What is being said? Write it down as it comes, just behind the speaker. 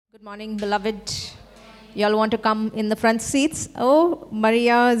Good morning, beloved. Y'all want to come in the front seats? Oh,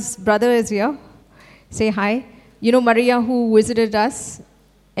 Maria's brother is here. Say hi. You know Maria who visited us?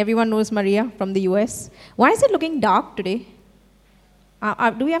 Everyone knows Maria from the US. Why is it looking dark today?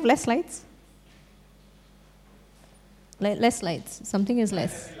 Do we have less lights? Less lights. Something is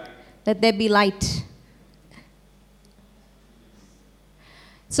less. Let there be light.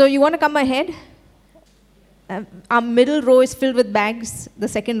 So you want to come ahead? Our middle row is filled with bags, the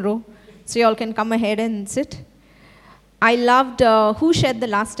second row. So you all can come ahead and sit. I loved, who shared the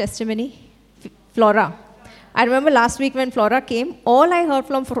last testimony? Flora. I remember last week when Flora came, all I heard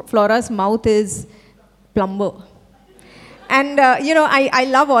from Flora's mouth is plumber. And, I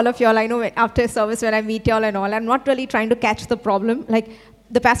love all of y'all. I know after service when I meet y'all and all, I'm not really trying to catch the problem. Like,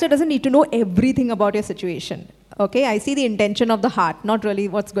 the pastor doesn't need to know everything about your situation. Okay, I see the intention of the heart, not really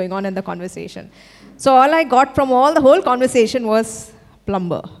what's going on in the conversation. So all I got from the whole conversation was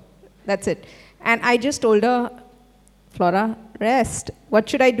plumber. That's it. And I just told her, Flora, rest. What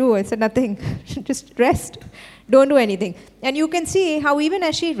should I do? I said, nothing. Just rest. Don't do anything. And you can see how even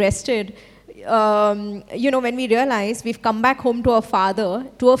as she rested, when we realize we've come back home to our Father,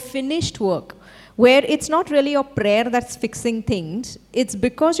 to a finished work, where it's not really your prayer that's fixing things. It's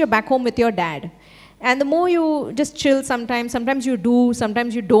because you're back home with your dad. And the more you just chill sometimes you do,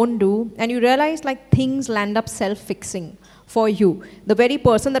 sometimes you don't do, and you realize like things land up self-fixing for you. The very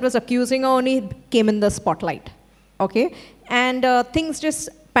person that was accusing her only came in the spotlight, okay? And things just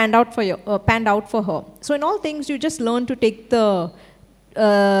panned out for her. So in all things, you just learn to take to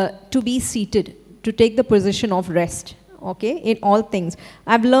be seated, to take the position of rest, okay? In all things.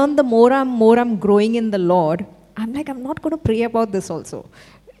 I've learned the more I'm growing in the Lord, I'm not going to pray about this also.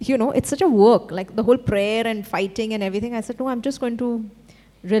 It's such a work, like the whole prayer and fighting and everything. I said, no, I'm just going to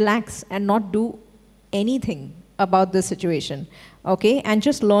relax and not do anything about this situation, okay? And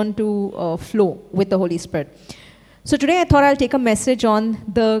just learn to flow with the Holy Spirit. So today I thought I'll take a message on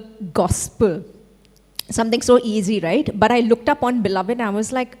the gospel. Something so easy, right? But I looked up on Beloved and I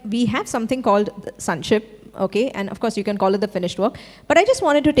was like, we have something called sonship. Okay, and of course you can call it the finished work. But I just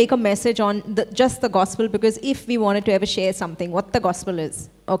wanted to take a message on just the gospel, because if we wanted to ever share something, what the gospel is,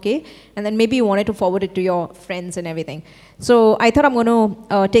 okay? And then maybe you wanted to forward it to your friends and everything. So I thought I'm going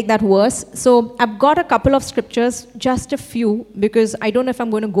to take that verse. So I've got a couple of scriptures, just a few, because I don't know if I'm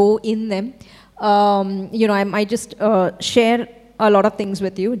going to go in them. I might just share a lot of things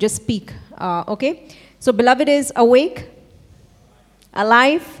with you, just speak, okay? So Beloved is awake,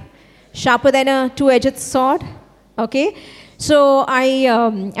 alive, sharper than a two-edged sword, okay? So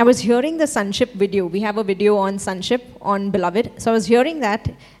I was hearing the sonship video. We have a video on sonship on Beloved. So I was hearing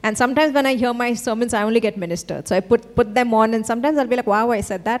that, and sometimes when I hear my sermons, I only get ministered. So I put them on, and sometimes I'll be like, wow, I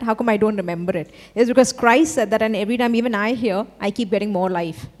said that. How come I don't remember it? It's because Christ said that, and every time even I hear, I keep getting more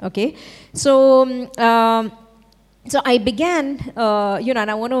life, okay? So, so I began, and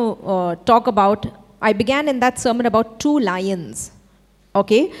I want to talk about, I began in that sermon about 2 lions,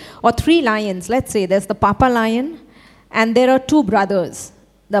 okay, or 3 lions. Let's say there's the Papa lion, and there are 2 brothers.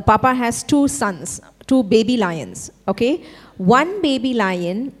 The Papa has 2 sons, 2 baby lions, okay. One baby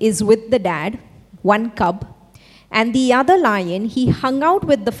lion is with the dad, 1 cub, and the other lion, he hung out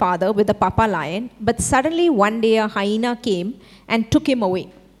with the father, with the Papa lion, but suddenly one day a hyena came and took him away,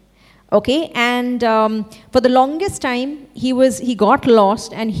 okay. And for the longest time, he got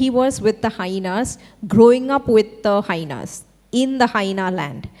lost, and he was with the hyenas, growing up with the hyenas in the hyena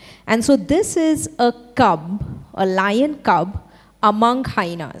land. And so this is a cub, a lion cub among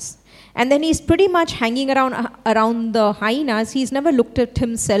hyenas. And then he's pretty much hanging around the hyenas. He's never looked at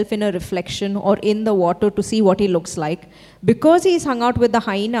himself in a reflection or in the water to see what he looks like. Because he's hung out with the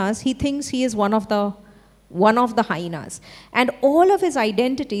hyenas, he thinks he is one of the hyenas. And all of his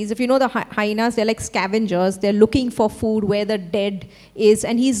identities, if you know the hyenas, they're like scavengers. They're looking for food where the dead is.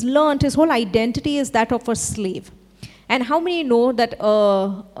 And he's learned his whole identity is that of a slave. And how many know that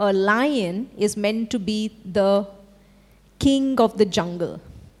a lion is meant to be the king of the jungle,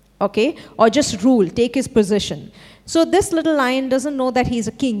 okay? Or just rule, take his position. So this little lion doesn't know that he's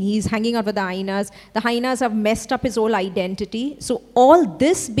a king. He's hanging out with the hyenas. The hyenas have messed up his whole identity. So all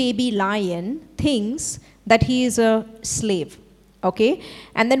this baby lion thinks that he is a slave, okay?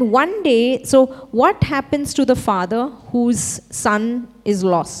 And then one day, so what happens to the father whose son is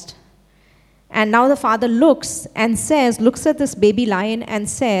lost? And now the father looks at this baby lion and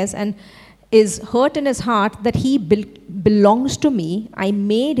says, and is hurt in his heart that he belongs to me. I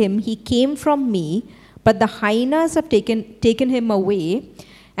made him. He came from me, but the hyenas have taken him away.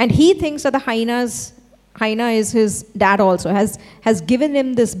 And he thinks that the hyena is his dad also, has given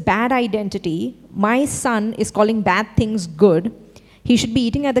him this bad identity. My son is calling bad things good. He should be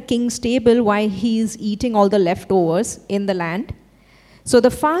eating at the king's table while he is eating all the leftovers in the land. So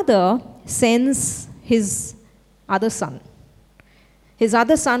the father sends his other son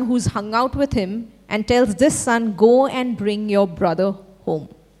who's hung out with him, and tells this son, go and bring your brother home.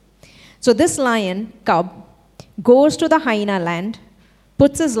 So this lion cub goes to the hyena land,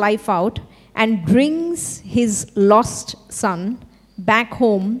 puts his life out, and brings his lost son back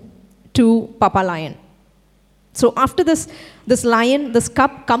home to Papa Lion. So after this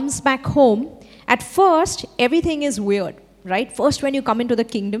cub comes back home, at first everything is weird, right? First when you come into the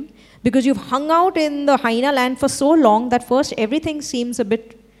kingdom, because you've hung out in the hyena land for so long that first everything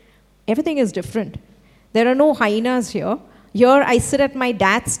is different. There are no hyenas here. Here I sit at my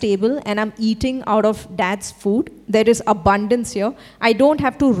dad's table and I'm eating out of dad's food. There is abundance here. I don't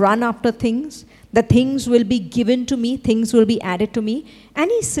have to run after things. The things will be given to me. Things will be added to me.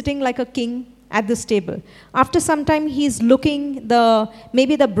 And he's sitting like a king at this table. After some time, he's looking,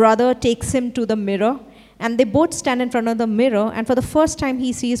 maybe the brother takes him to the mirror, and they both stand in front of the mirror, and for the first time,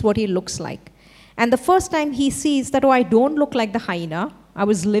 he sees what he looks like. And the first time he sees that, I don't look like the hyena. I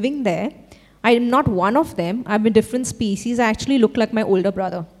was living there. I am not one of them. I'm a different species. I actually look like my older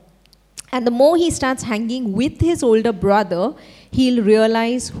brother. And the more he starts hanging with his older brother, he'll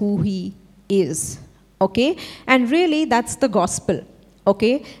realize who he is. Okay? And really, that's the gospel.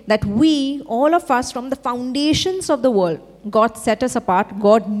 Okay? That we, all of us, from the foundations of the world, God set us apart.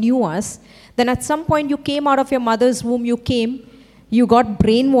 God knew us. Then at some point, you came out of your mother's womb. You got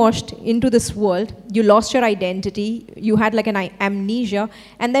brainwashed into this world. You lost your identity. You had like an amnesia.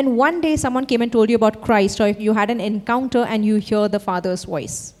 And then one day someone came and told you about Christ, or you had an encounter and you hear the Father's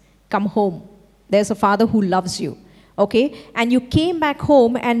voice. Come home. There's a Father who loves you. Okay? And you came back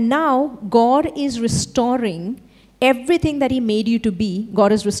home, and now God is restoring everything that He made you to be.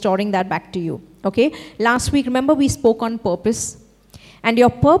 God is restoring that back to you. Okay? Last week, remember we spoke on purpose. And your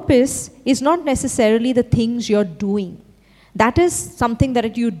purpose is not necessarily the things you're doing. That is something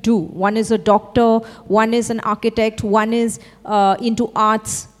that you do. One is a doctor, one is an architect, one is into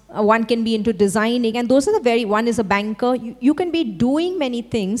arts, one can be into designing, and those are one is a banker. You can be doing many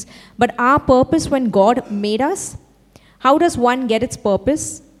things, but our purpose when God made us, how does one get its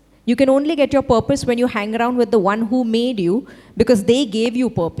purpose? You can only get your purpose when you hang around with the one who made you, because they gave you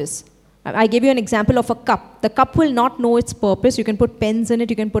purpose. I gave you an example of a cup. The cup will not know its purpose. You can put pens in it,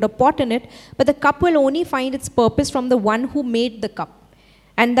 you can put a pot in it, but the cup will only find its purpose from the one who made the cup.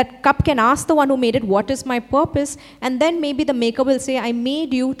 And that cup can ask the one who made it, what is my purpose? And then maybe the maker will say, I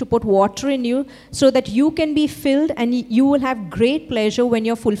made you to put water in you so that you can be filled, and you will have great pleasure when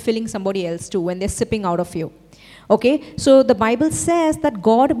you're fulfilling somebody else too, when they're sipping out of you. Okay? So the Bible says that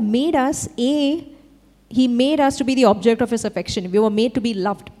God made us, He made us to be the object of His affection. We were made to be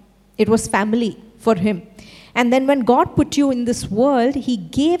loved. It was family for Him. And then when God put you in this world, He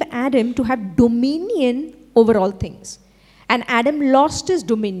gave Adam to have dominion over all things. And Adam lost his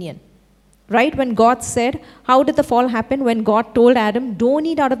dominion. Right? When God said, how did the fall happen? When God told Adam, don't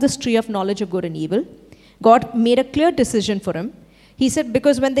eat out of this tree of knowledge of good and evil. God made a clear decision for him. He said,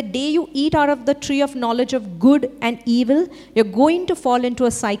 because when the day you eat out of the tree of knowledge of good and evil, you're going to fall into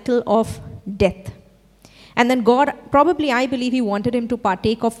a cycle of death. And then God, probably I believe He wanted him to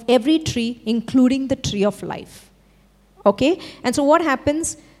partake of every tree, including the tree of life. Okay? And so what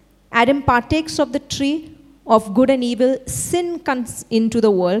happens? Adam partakes of the tree of good and evil. Sin comes into the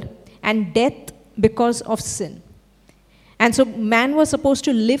world, and death because of sin. And so man was supposed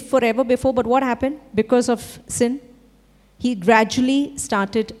to live forever before, but what happened? Because of sin, he gradually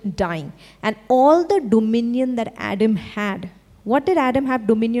started dying. And all the dominion that Adam had, what did Adam have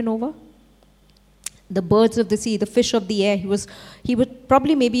dominion over? The birds of the sea, the fish of the air. He would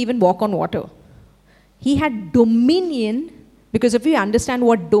probably maybe even walk on water. He had dominion, because if you understand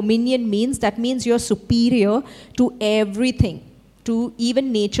what dominion means, that means you're superior to everything, to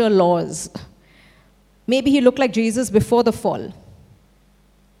even nature laws. Maybe he looked like Jesus before the fall.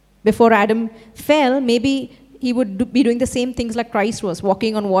 Before Adam fell, maybe he would be doing the same things like Christ was,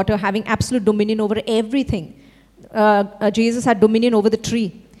 walking on water, having absolute dominion over everything. Jesus had dominion over the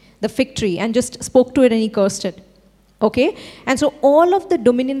tree, the fig tree, and just spoke to it and he cursed it. Okay? And so all of the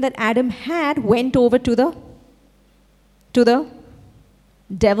dominion that Adam had went over to the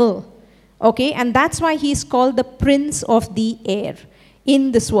devil. Okay? And that's why he's called the prince of the air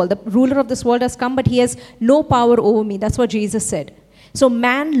in this world. The ruler of this world has come, but he has no power over me. That's what Jesus said. So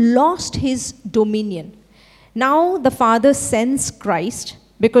man lost his dominion. Now the Father sends Christ,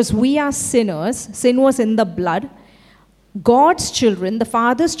 because we are sinners. Sin was in the blood. God's children, the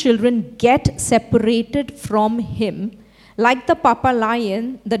Father's children, get separated from Him Like the papa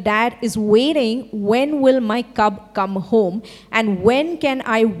lion, the dad is waiting, when will my cub come home? And when can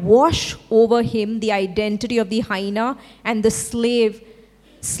I wash over him the identity of the hyena and the slave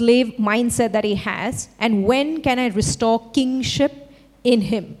mindset that he has? And when can I restore kingship in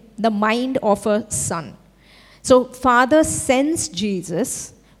him, the mind of a son? So Father sends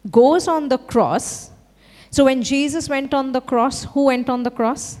Jesus, goes on the cross. So when Jesus went on the cross, who went on the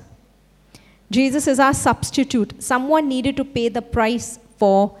cross? Jesus is our substitute. Someone needed to pay the price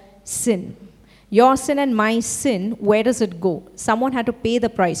for sin. Your sin and my sin, where does it go? Someone had to pay the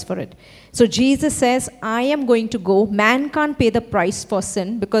price for it. So Jesus says, I am going to go. Man can't pay the price for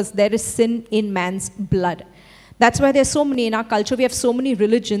sin because there is sin in man's blood. That's why there's so many in our culture. We have so many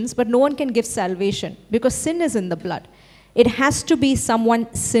religions, but no one can give salvation because sin is in the blood. It has to be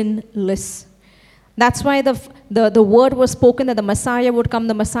someone sinless. That's why the word was spoken that the Messiah would come.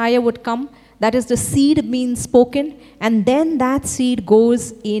 The Messiah would come. That is the seed being spoken, and then that seed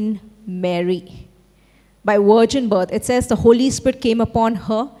goes in Mary. By virgin birth, it says the Holy Spirit came upon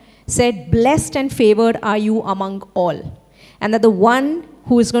her, said, blessed and favored are you among all. And that the one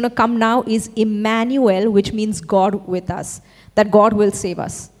who is going to come now is Emmanuel, which means God with us, that God will save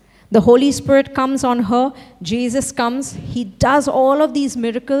us. The Holy Spirit comes on her, Jesus comes, he does all of these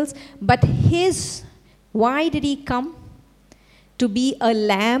miracles, but why did he come? To be a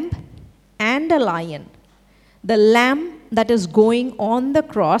lamb and a lion. The lamb that is going on the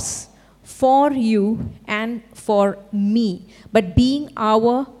cross for you and for me, but being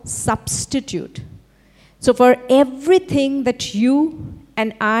our substitute. So for everything that you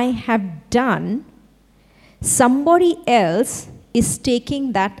and I have done, somebody else is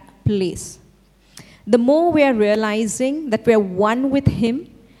taking that place. The more we are realizing that we are one with him,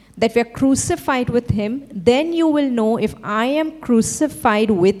 that we are crucified with him, then you will know if I am crucified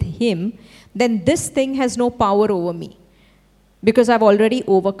with him, then this thing has no power over me because I've already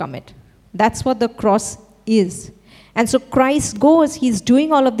overcome it. That's what the cross is. And so Christ goes, he's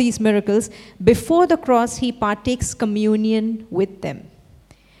doing all of these miracles. Before the cross, he partakes communion with them.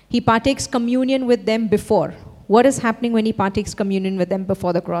 He partakes communion with them before. What is happening when he partakes communion with them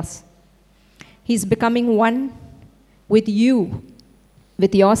before the cross? He's becoming one with you,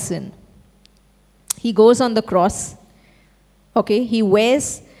 with your sin. He goes on the cross. Okay, he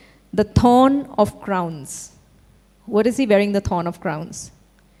wears the thorn of crowns. What is he wearing the thorn of crowns?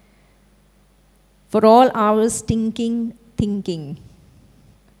 For all our stinking thinking.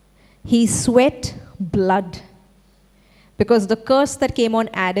 He sweat blood. Because the curse that came on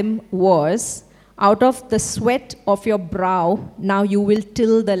Adam was, out of the sweat of your brow, now you will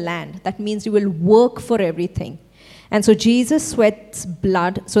till the land. That means you will work for everything. And so Jesus sweats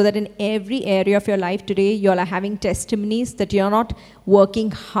blood so that in every area of your life today, you all are having testimonies that you're not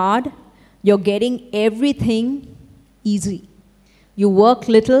working hard, you're getting everything easy. You work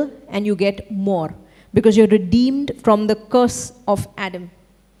little and you get more because you're redeemed from the curse of Adam.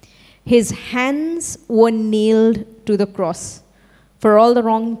 His hands were nailed to the cross for all the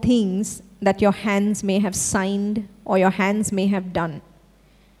wrong things that your hands may have signed or your hands may have done.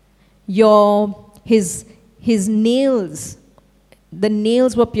 His nails, the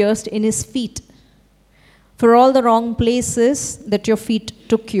nails were pierced in his feet for all the wrong places that your feet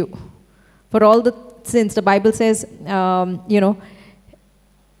took you. For all the sins, the Bible says, when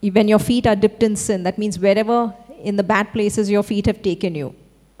your feet are dipped in sin, that means wherever in the bad places your feet have taken you.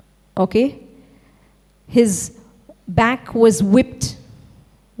 Okay? His back was whipped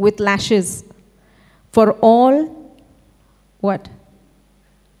with lashes for all, what?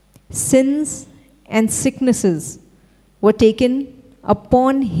 Sins and sicknesses were taken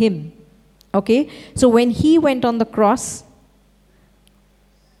upon him. Okay? So when he went on the cross,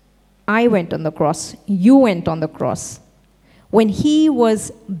 I went on the cross. You went on the cross. When he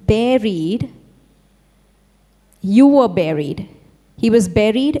was buried, you were buried. He was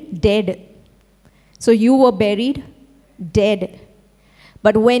buried dead. So you were buried dead.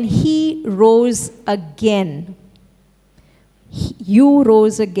 But when he rose again, you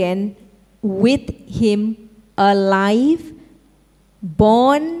rose again with him alive,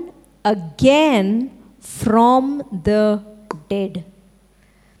 born again from the dead.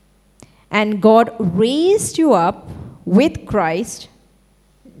 And God raised you up with Christ,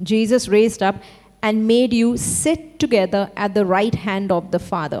 Jesus raised up, and made you sit together at the right hand of the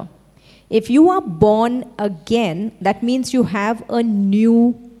Father. If you are born again, that means you have a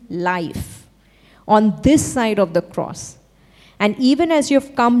new life on this side of the cross. And even as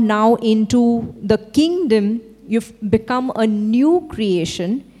you've come now into the kingdom, you've become a new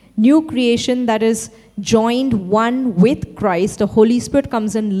creation that is joined one with Christ. The Holy Spirit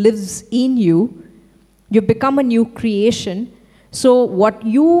comes and lives in you. You've become a new creation. So what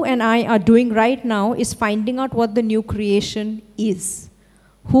you and I are doing right now is finding out what the new creation is,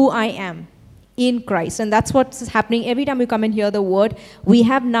 who I am in Christ. And that's what's happening every time we come and hear the word. We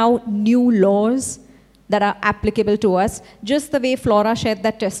have now new laws that are applicable to us, just the way Flora shared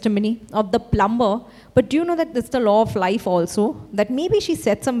that testimony of the plumber. But do you know that it's the law of life also? That maybe she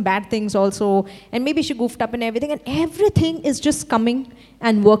said some bad things also, and maybe she goofed up and everything is just coming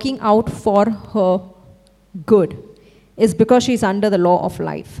and working out for her good. It's because she's under the law of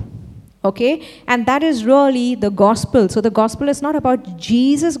life. Okay? And that is really the gospel. So the gospel is not about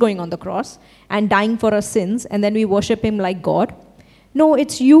Jesus going on the cross and dying for our sins, and then we worship him like God. No,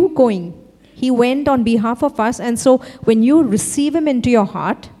 it's you going. He went on behalf of us, and so when you receive him into your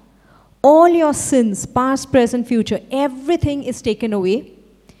heart, all your sins, past, present, future, everything is taken away.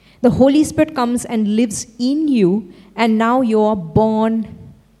 The Holy Spirit comes and lives in you, and now you are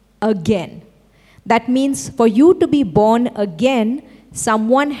born again. That means for you to be born again,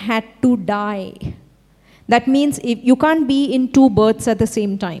 someone had to die. That means if you can't be in two births at the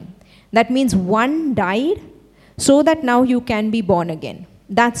same time. That means one died so that now you can be born again.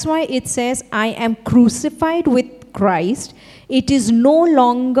 That's why it says, I am crucified with Christ. It is no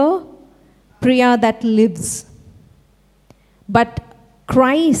longer Priya that lives, but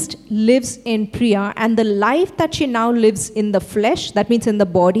Christ lives in Priya, and the life that she now lives in the flesh, that means in the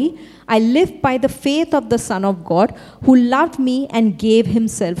body, I live by the faith of the Son of God who loved me and gave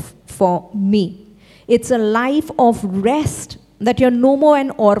himself for me. It's a life of rest, that you're no more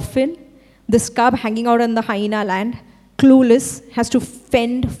an orphan, this cub hanging out in the hyena land, clueless, has to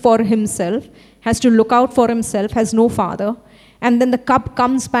fend for himself, has to look out for himself, has no father. And then the cub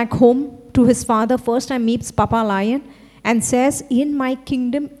comes back home to his father, first time meets Papa Lion, and says, in my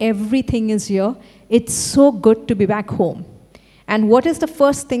kingdom, everything is here. It's so good to be back home. And what is the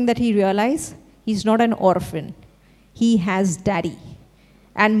first thing that he realized? He's not an orphan. He has daddy.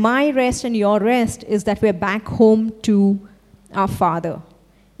 And my rest and your rest is that we're back home to our Father.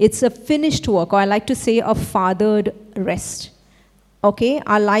 It's a finished work, or I like to say a fathered rest. Okay?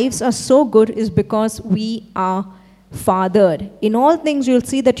 Our lives are so good is because we are fathered. In all things, you'll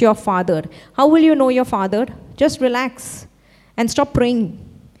see that you're fathered. How will you know you're fathered? Just relax and stop praying.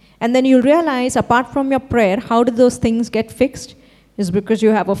 And then you'll realize, apart from your prayer, how do those things get fixed? Is because you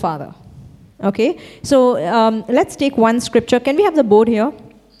have a father. Okay? So let's take one scripture. Can we have the board here?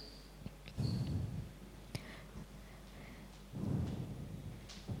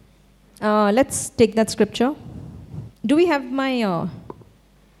 Let's take that scripture. Do we have my...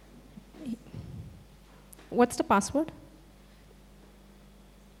 what's the password?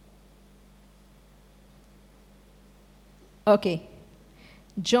 Okay.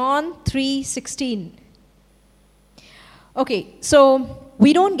 John 3:16. Okay, so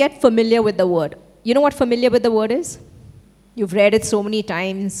we don't get familiar with the word. You know what familiar with the word is? You've read it so many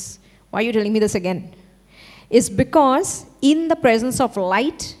times. Why are you telling me this again? It's because in the presence of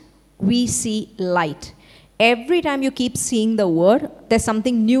light, we see light. Every time you keep seeing the word, there's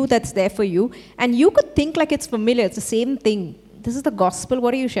something new that's there for you. And you could think like it's familiar. It's the same thing. This is the gospel.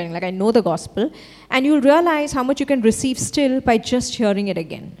 What are you sharing? Like, I know the gospel. And you'll realize how much you can receive still by just hearing it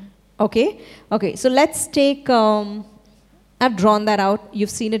again. Okay? Okay, so let's take... I've drawn that out.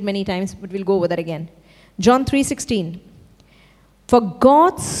 You've seen it many times, but we'll go over that again. John 3:16. For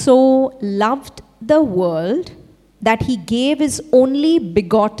God so loved the world that he gave his only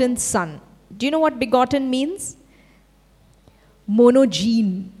begotten son. Do you know what begotten means?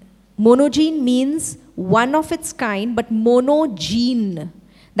 Monogene. Monogene means one of its kind, but monogene.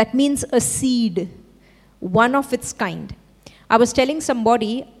 That means a seed. One of its kind. I was telling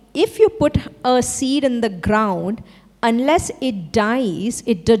somebody, if you put a seed in the ground, unless it dies,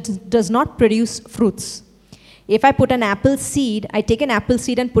 it does not produce fruits. If I put an apple seed, I take an apple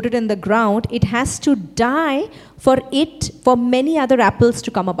seed and put it in the ground, it has to die for many other apples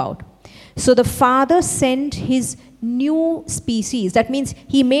to come about. So the Father sent his new species. That means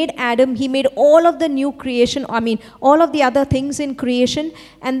he made Adam, he made all of the new creation, all of the other things in creation,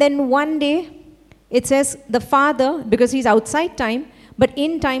 and then one day, it says the Father, because he's outside time, but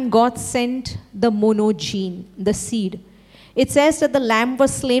in time, God sent the monogene, the seed. It says that the lamb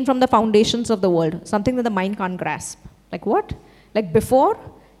was slain from the foundations of the world, something that the mind can't grasp. Like what? Like before,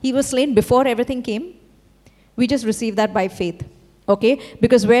 he was slain before everything came? We just receive that by faith. Okay?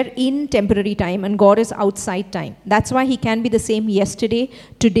 Because we're in temporary time and God is outside time. That's why he can be the same yesterday,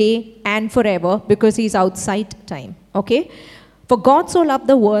 today, and forever, because he's outside time. Okay? For God so loved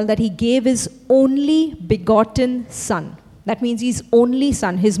the world that he gave his only begotten son. That means his only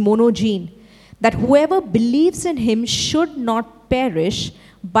son, his monogene, that whoever believes in him should not perish,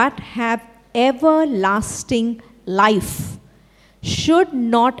 but have everlasting life, should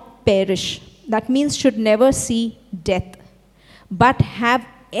not perish. That means should never see death, but have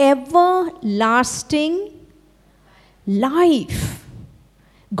everlasting life.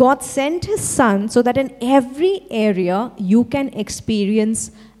 God sent his son so that in every area you can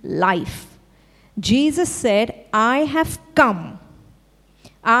experience life. Jesus said, I have come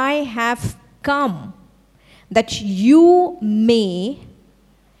that you may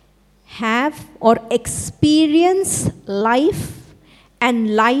have or experience life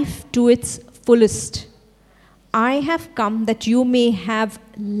and life to its fullest. I have come that you may have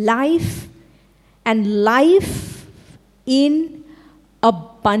life and life in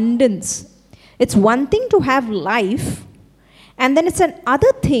abundance. It's one thing to have life, and then it's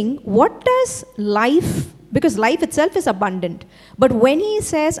another thing, what does life, because life itself is abundant. But when he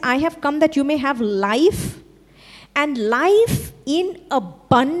says, I have come that you may have life and life in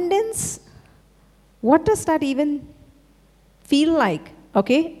abundance, what does that even feel like?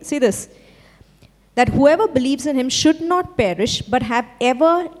 Okay, see this. That whoever believes in him should not perish, but have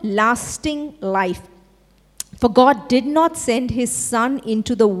everlasting life. For God did not send his son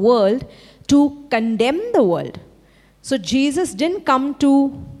into the world to condemn the world. So Jesus didn't come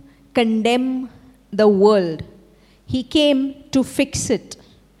to condemn the world. He came to fix it.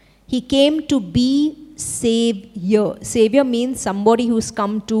 He came to be Savior. Savior means somebody who's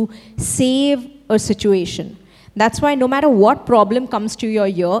come to save a situation. That's why no matter what problem comes to your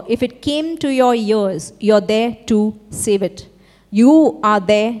ear, if it came to your ears, you're there to save it. You are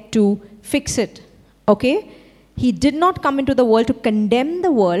there to fix it. Okay? He did not come into the world to condemn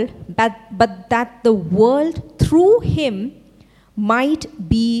the world, but that the world through him might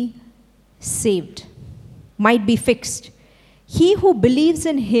be saved, might be fixed. He who believes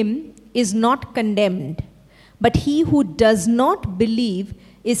in him is not condemned, but he who does not believe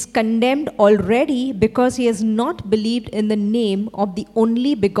is condemned already because he has not believed in the name of the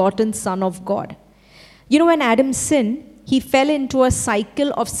only begotten Son of God. You know, when Adam sinned, he fell into a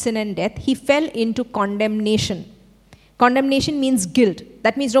cycle of sin and death. He fell into condemnation. Condemnation means guilt.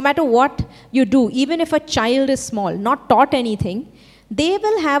 That means no matter what you do, even if a child is small, not taught anything, they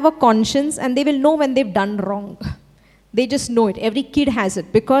will have a conscience and they will know when they've done wrong. They just know it. Every kid has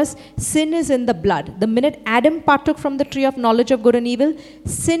it because sin is in the blood. The minute Adam partook from the tree of knowledge of good and evil,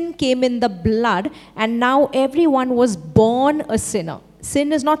 sin came in the blood, and now everyone was born a sinner.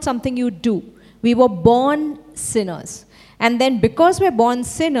 Sin is not something you do. We were born sinners. And then because we're born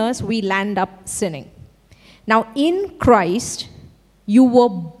sinners, we land up sinning. Now in Christ, you were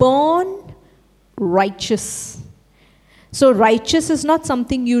born righteous. So righteous is not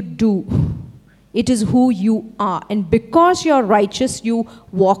something you do. It is who you are. And because you're righteous, you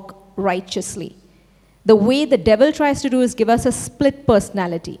walk righteously. The way the devil tries to do is give us a split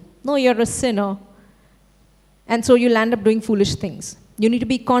personality. No, you're a sinner. And so you'll end up doing foolish things. You need to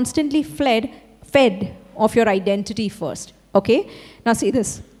be constantly fed of your identity first. Okay? Now see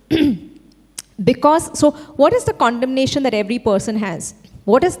this. So what is the condemnation that every person has?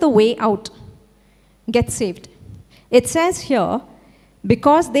 What is the way out? Get saved. It says here,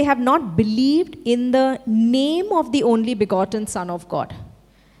 because they have not believed in the name of the only begotten Son of God.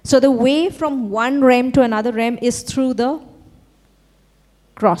 So the way from one realm to another realm is through the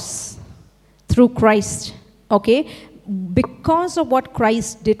cross, through Christ, okay? Because of what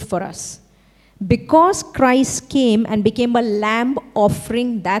Christ did for us. Because Christ came and became a lamb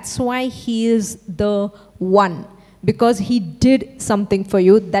offering, that's why he is the one. Because he did something for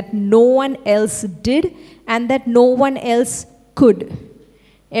you that no one else did and that no one else could.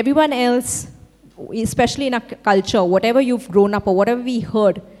 Everyone else, especially in our culture, whatever you've grown up or whatever we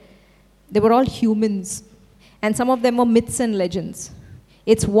heard, they were all humans. And some of them were myths and legends.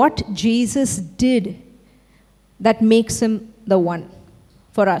 It's what Jesus did that makes him the one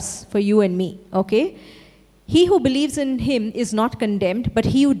for us, for you and me, okay? He who believes in him is not condemned, but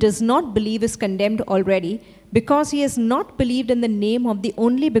he who does not believe is condemned already because he has not believed in the name of the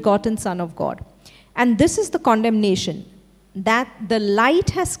only begotten Son of God. And this is the condemnation, that the light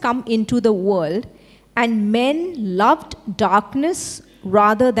has come into the world, and men loved darkness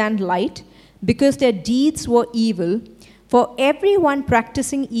rather than light, because their deeds were evil. For everyone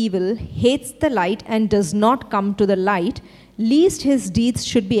practicing evil hates the light and does not come to the light, lest his deeds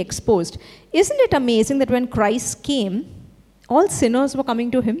should be exposed. Isn't it amazing that when Christ came, all sinners were coming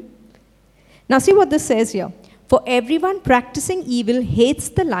to him? Now see what this says here. For everyone practicing evil hates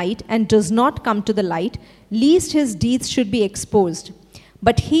the light and does not come to the light, lest his deeds should be exposed.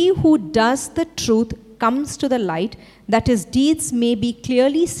 But he who does the truth comes to the light, that his deeds may be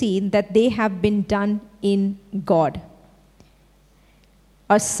clearly seen that they have been done in God.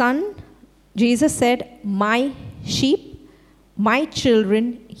 A son Jesus said, my sheep, my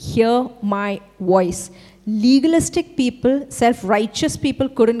children hear my voice. Legalistic people, self-righteous people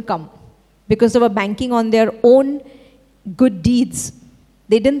couldn't come because they were banking on their own good deeds.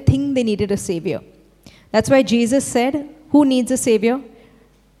 They didn't think they needed a savior. That's why Jesus said, who needs a savior?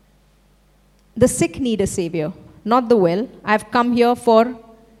 The sick need a savior, not the well. I've come here for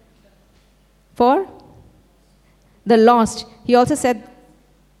the lost. He also said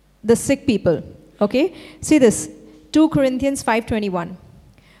the sick people. Okay? See this. 2 Corinthians 5:21.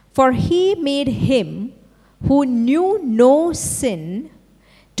 For he made him who knew no sin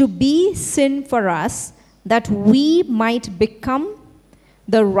to be sin for us, that we might become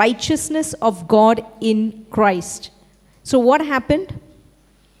the righteousness of God in Christ. So what happened?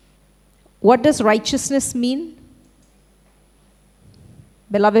 What does righteousness mean?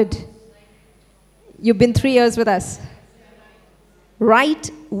 Beloved, you've been 3 years with us. Right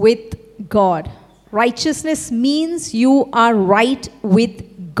with God. Righteousness means you are right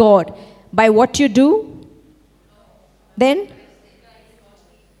with God. By what you do? Then?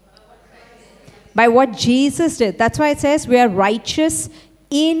 By what Jesus did. That's why it says we are righteous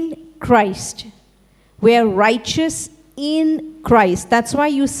in Christ. We are righteous in Christ. That's why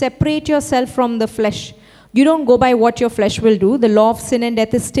you separate yourself from the flesh. You don't go by what your flesh will do. The law of sin and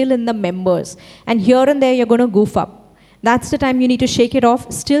death is still in the members. And here and there you're going to goof up. That's the time you need to shake it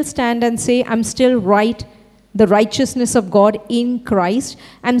off. Still stand and say, I'm still right. The righteousness of God in Christ.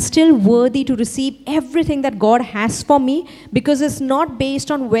 I'm still worthy to receive everything that God has for me, because it's not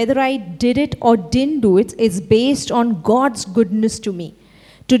based on whether I did it or didn't do it. It's based on God's goodness to me.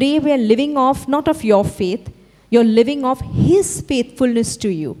 Today we are living off not of your faith. You're living off His faithfulness to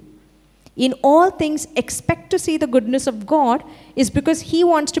you. In all things, expect to see the goodness of God, is because He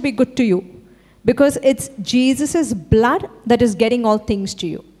wants to be good to you. Because it's Jesus' blood that is getting all things to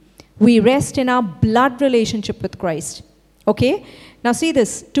you. We rest in our blood relationship with Christ. Okay? Now see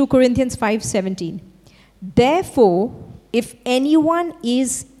this, 2 Corinthians 5:17. Therefore, if anyone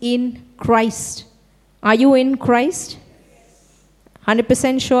is in Christ, are you in Christ?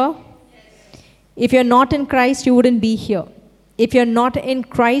 100% sure? If you're not in Christ, you wouldn't be here. If you're not in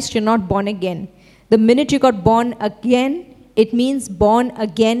Christ, you're not born again. The minute you got born again, it means born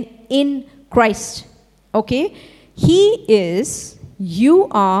again in Christ. Okay? He is, you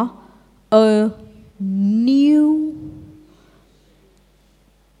are a new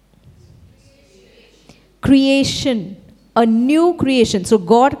creation. A new creation. So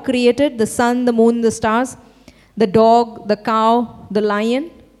God created the sun, the moon, the stars, the dog, the cow, the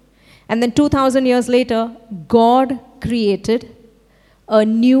lion. And then 2,000 years later, God created a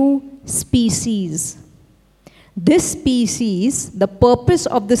new species. This species, the purpose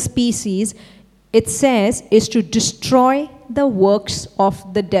of the species, it says, is to destroy the works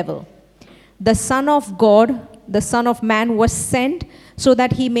of the devil. The Son of God, the Son of Man, was sent so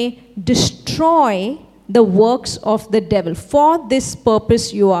that He may destroy the works of the devil. For this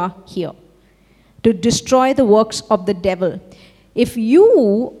purpose you are here, to destroy the works of the devil. If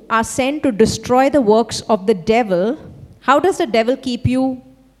you are sent to destroy the works of the devil, how does the devil keep you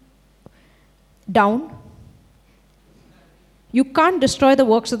down? You can't destroy the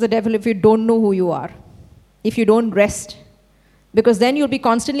works of the devil if you don't know who you are, if you don't rest. Because then you'll be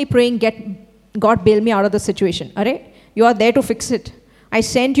constantly praying, God bail me out of the situation. Alright? You are there to fix it. I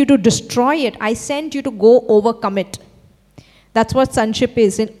sent you to destroy it. I sent you to go overcome it. That's what sonship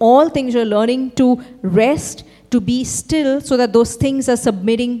is. In all things you're learning to rest, to be still, so that those things are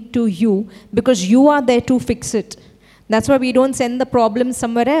submitting to you, because you are there to fix it. That's why we don't send the problem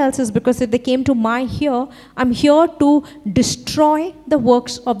somewhere else, is because if they came to my here, I'm here to destroy the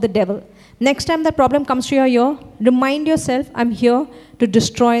works of the devil. Next time the problem comes to your ear, remind yourself, I'm here to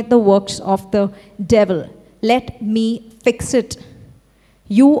destroy the works of the devil. Let me fix it.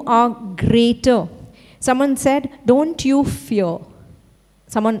 You are greater. Someone said, don't you fear.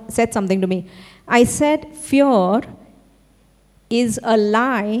 Someone said something to me. I said, fear is a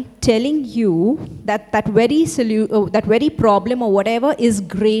lie telling you that that very problem or whatever is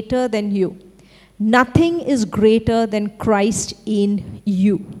greater than you. Nothing is greater than Christ in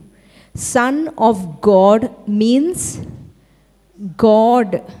you. Son of God means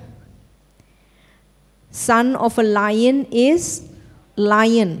God. Son of a lion is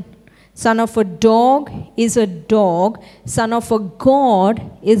lion. Son of a dog is a dog. Son of a God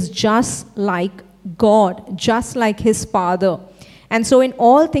is just like God, just like His Father. And so in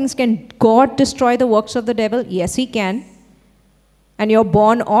all things, can God destroy the works of the devil? Yes, He can. And you're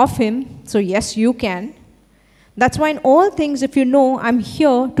born of Him, so yes, you can. That's why in all things, if you know, I'm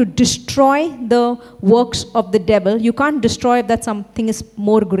here to destroy the works of the devil. You can't destroy if that something is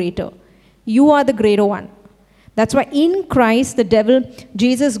more greater. You are the greater one. That's why in Christ, the devil,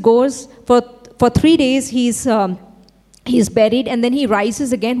 Jesus goes for 3 days, he's buried, and then he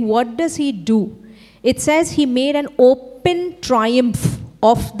rises again. What does he do? It says he made an open triumph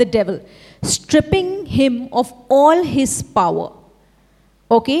of the devil, stripping him of all his power.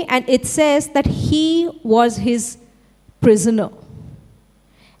 Okay, and it says that he was his prisoner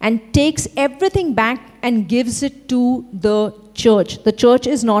and takes everything back and gives it to the church. The church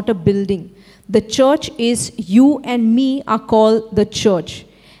is not a building. The church is you and me are called the church.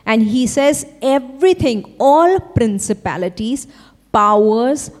 And he says everything, all principalities,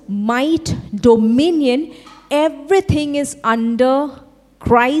 powers, might, dominion, everything is under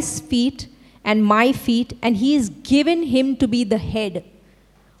Christ's feet and my feet, and he is given him to be the head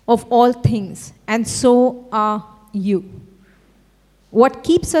of all things, and so are you. What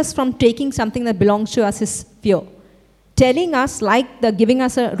keeps us from taking something that belongs to us is fear. Telling us, giving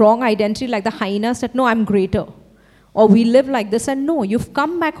us a wrong identity, like the hyenas, that no, I'm greater. Or we live like this, and no, you've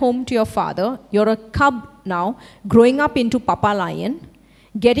come back home to your father, you're a cub now, growing up into Papa Lion,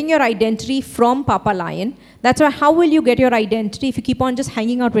 getting your identity from Papa Lion. That's why, how will you get your identity if you keep on just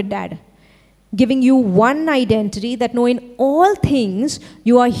hanging out with dad? Giving you one identity that no, in all things,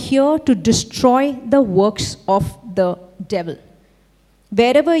 you are here to destroy the works of the devil.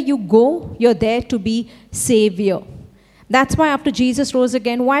 Wherever you go, you're there to be savior. That's why after Jesus rose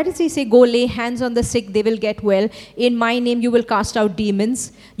again, why does he say, go lay hands on the sick, they will get well. In my name, you will cast out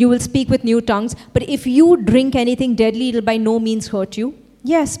demons. You will speak with new tongues. But if you drink anything deadly, it will by no means hurt you.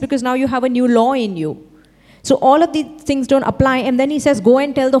 Yes, because now you have a new law in you. So all of these things don't apply. And then he says, go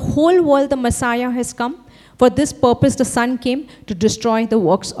and tell the whole world the Messiah has come. For this purpose, the Son came to destroy the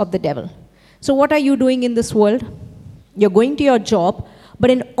works of the devil. So what are you doing in this world? You're going to your job. But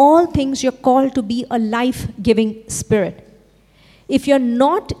in all things, you're called to be a life-giving spirit. If you're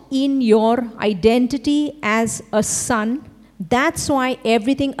not in your identity as a son, that's why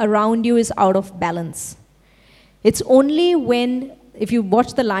everything around you is out of balance. It's only when, if you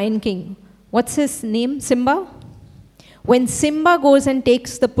watch The Lion King, what's his name? Simba? When Simba goes and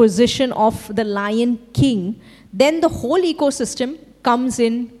takes the position of the Lion King, then the whole ecosystem comes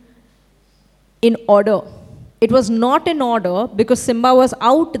in order. It was not in order because Simba was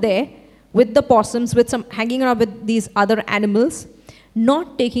out there with the possums, hanging around with these other animals,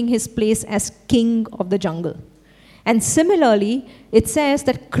 not taking his place as king of the jungle. And similarly, it says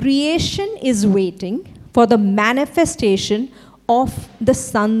that creation is waiting for the manifestation of the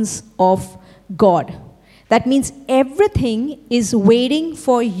sons of God. That means everything is waiting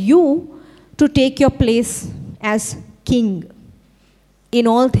for you to take your place as king in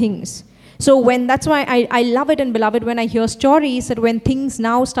all things. So that's why I love it, and beloved, when I hear stories that when things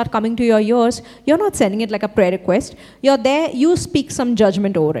now start coming to your ears, you're not sending it like a prayer request. You're there, you speak some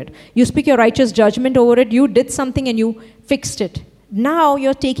judgment over it. You speak your righteous judgment over it. You did something and you fixed it. Now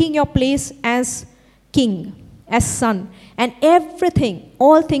you're taking your place as king, as son. And everything,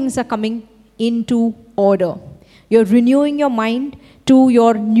 all things are coming into order. You're renewing your mind to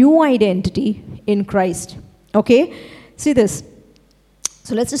your new identity in Christ. Okay? See this.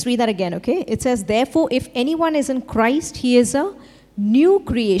 So let's just read that again, okay? It says, therefore, if anyone is in Christ, he is a new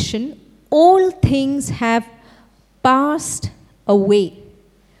creation. All things have passed away.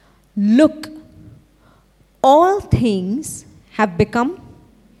 Look, all things have become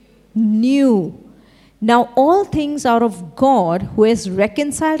new. Now all things are of God, who has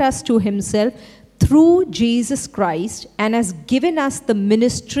reconciled us to himself through Jesus Christ and has given us the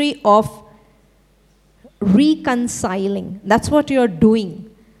ministry of reconciling. That's what you're doing.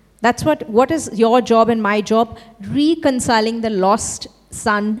 That's what is your job and my job? Reconciling the lost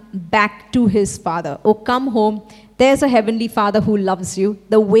son back to his father. Oh, come home. There's a heavenly father who loves you.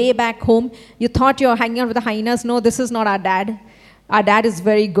 The way back home, you thought you're hanging out with the hyenas. No, this is not our dad. Our dad is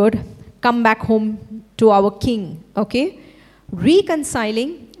very good. Come back home to our king, okay?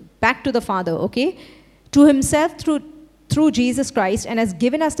 Reconciling back to the father, okay? To himself through Jesus Christ, and has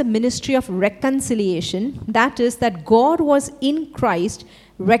given us the ministry of reconciliation. That is, that God was in Christ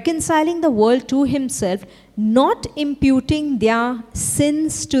reconciling the world to himself, not imputing their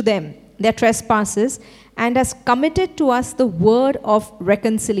sins to them, their trespasses, and has committed to us the word of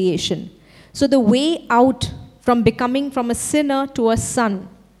reconciliation. So the way out from becoming from a sinner to a son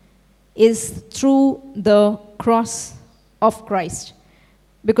is through the cross of Christ,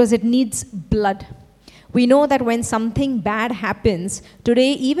 because it needs blood. We know that when something bad happens,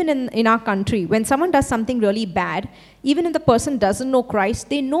 today, even in our country, when someone does something really bad, even if the person doesn't know Christ,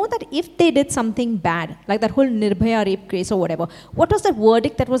 they know that if they did something bad, like that whole Nirbhaya rape case or whatever, what was the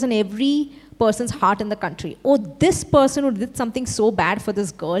verdict that was in every person's heart in the country. Oh, this person who did something so bad for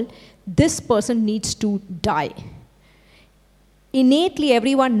this girl, this person needs to die. Innately,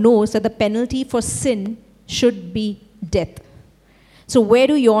 everyone knows that the penalty for sin should be death. So where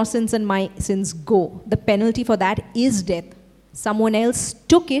do your sins and my sins go? The penalty for that is death. Someone else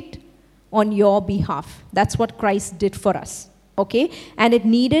took it on your behalf. That's what Christ did for us. Okay? And it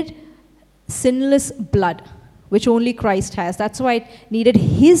needed sinless blood, which only Christ has. That's why it needed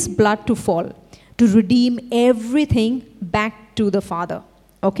his blood to fall, to redeem everything back to the Father.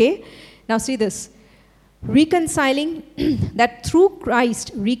 Okay? Now see this. Reconciling, that through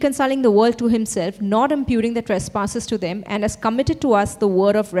Christ, reconciling the world to himself, not imputing the trespasses to them, and has committed to us the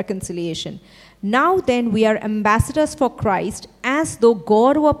word of reconciliation. Now then, we are ambassadors for Christ, as though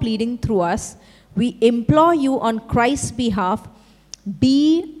God were pleading through us. We implore you on Christ's behalf,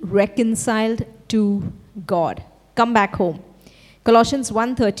 be reconciled to God. Come back home. Colossians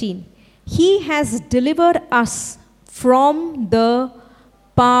 1:13. He has delivered us from the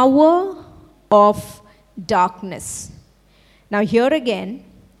power of darkness. Now here again,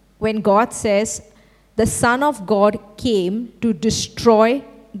 when God says the Son of God came to destroy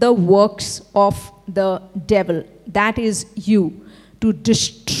the works of the devil, that is you. To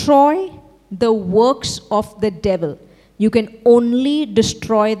destroy the works of the devil. You can only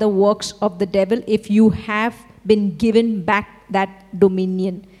destroy the works of the devil if you have been given back that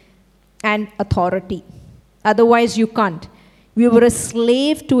dominion and authority. Otherwise you can't. We were a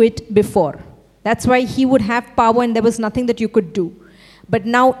slave to it before. That's why he would have power and there was nothing that you could do. But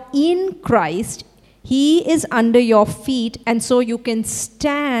now in Christ, he is under your feet, and so you can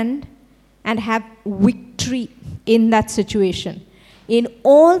stand and have victory in that situation. In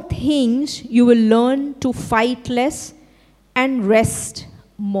all things, you will learn to fight less and rest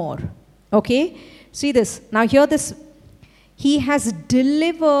more. Okay? See this. Now hear this. He has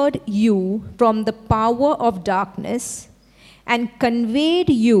delivered you from the power of darkness and conveyed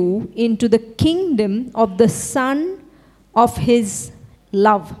you into the kingdom of the Son of his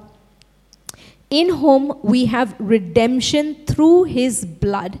love, in whom we have redemption through his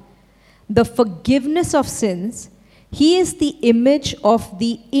blood, the forgiveness of sins. He is the image of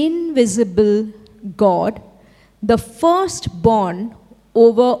the invisible God, the firstborn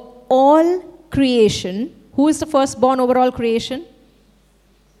over all creation. Who is the firstborn over all creation?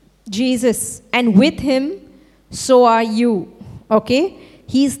 Jesus. And with him, so are you. Okay?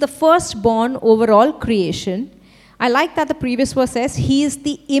 He is the firstborn over all creation. I like that the previous verse says, he is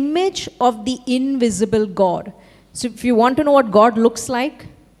the image of the invisible God. So if you want to know what God looks like,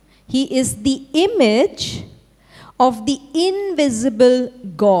 he is the image of the invisible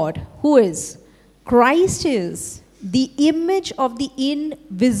God. Who is? Christ is the image of the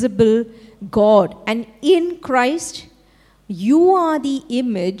invisible God. And in Christ, you are the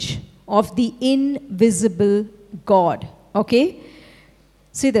image of the invisible God. Okay?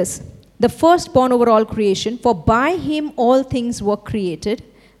 See this. The firstborn over all creation, for by him all things were created,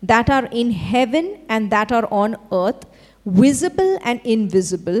 that are in heaven and that are on earth, visible and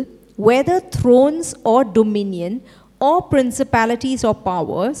invisible, whether thrones or dominion, or principalities or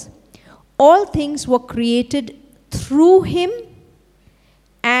powers. All things were created through him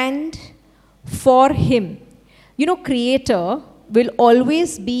and for him. You know, creator will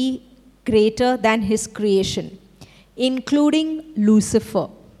always be greater than his creation, including Lucifer.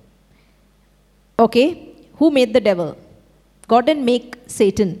 Okay? Who made the devil? God didn't make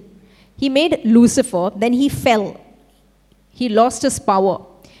Satan. He made Lucifer, then he fell. He lost his power.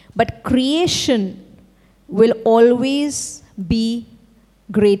 But creation will always be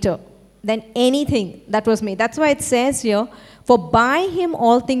greater than anything that was made. That's why it says here, for by him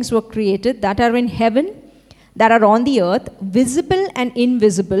all things were created that are in heaven, that are on the earth, visible and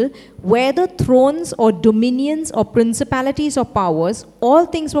invisible, whether thrones or dominions or principalities or powers, all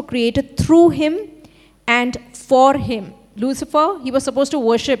things were created through him and for him. Lucifer, he was supposed to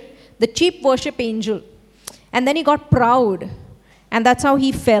worship the cheap worship angel. And then he got proud. And that's how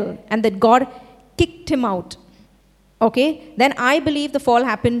he fell. And that God kicked him out. Okay? Then I believe the fall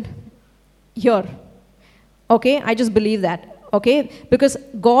happened here. Okay? I just believe that. Okay? Because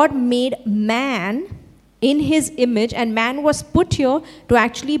God made man in his image, and man was put here to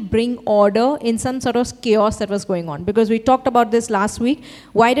actually bring order in some sort of chaos that was going on. Because we talked about this last week.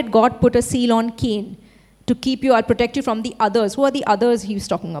 Why did God put a seal on Cain? To keep you, I'll protect you from the others. Who are the others he was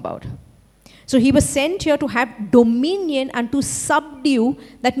talking about? So he was sent here to have dominion and to subdue.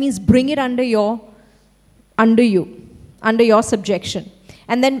 That means bring it under you, under your subjection.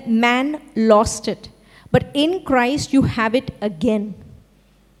 And then man lost it. But in Christ, you have it again.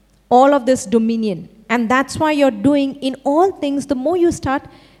 All of this dominion. And that's why you're doing in all things, the more you start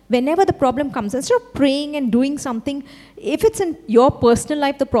whenever the problem comes, instead of praying and doing something, if it's in your personal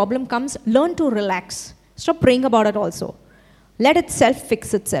life, the problem comes, learn to relax. Stop praying about it also. Let itself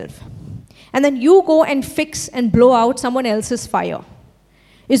fix itself. And then you go and fix and blow out someone else's fire.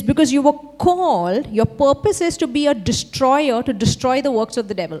 It's because you were called, your purpose is to be a destroyer, to destroy the works of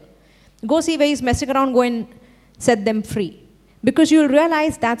the devil. Go see where he's messing around, go and set them free. Because you'll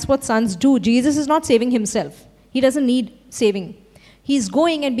realize that's what sons do. Jesus is not saving himself. He doesn't need saving. He's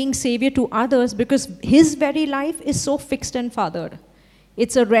going and being savior to others because his very life is so fixed and fathered.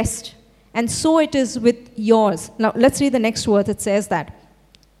 It's a rest. And so it is with yours. Now, let's read the next words. It says that.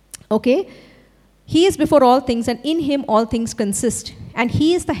 Okay? He is before all things, and in him all things consist. And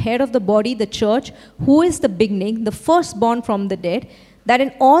he is the head of the body, the church, who is the beginning, the firstborn from the dead, that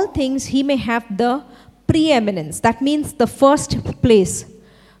in all things he may have the preeminence. That means the first place.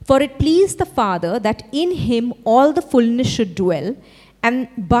 For it pleased the Father that in him all the fullness should dwell, and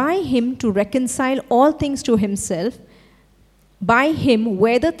by him to reconcile all things to himself, by him,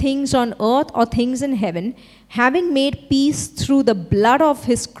 whether things on earth or things in heaven, having made peace through the blood of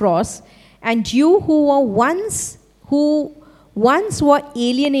his cross, and you who once were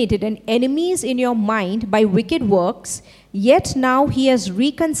alienated and enemies in your mind by wicked works, yet now he has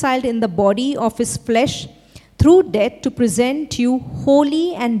reconciled in the body of his flesh through death to present you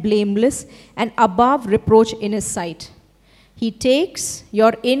holy and blameless and above reproach in his sight. He takes,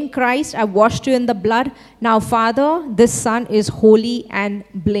 you're in Christ, I washed you in the blood. Now, Father, this Son is holy and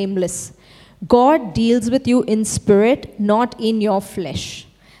blameless. God deals with you in spirit, not in your flesh.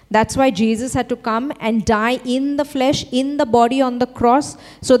 That's why Jesus had to come and die in the flesh, in the body on the cross,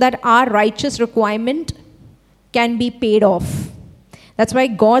 so that our righteous requirement can be paid off. That's why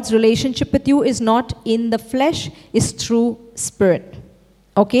God's relationship with you is not in the flesh, is through spirit.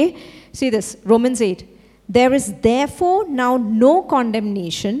 Okay? See this, Romans 8. There is therefore now no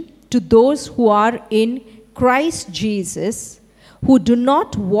condemnation to those who are in Christ Jesus, who do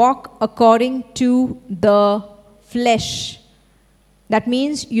not walk according to the flesh. That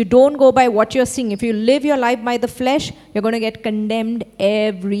means you don't go by what you're seeing. If you live your life by the flesh, you're going to get condemned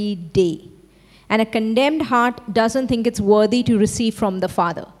every day. And a condemned heart doesn't think it's worthy to receive from the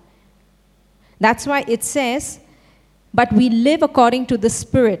Father. That's why it says, but we live according to the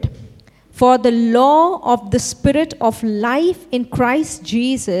Spirit. For the law of the Spirit of life in Christ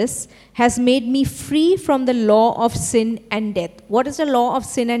Jesus has made me free from the law of sin and death. What is the law of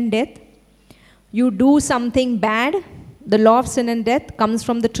sin and death? You do something bad. The law of sin and death comes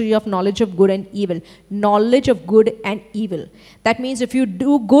from the tree of knowledge of good and evil. Knowledge of good and evil. That means if you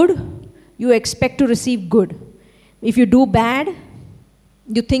do good, you expect to receive good. If you do bad,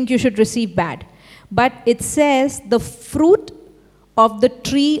 you think you should receive bad. But it says the fruit of the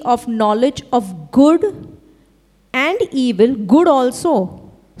tree of knowledge of good and evil, good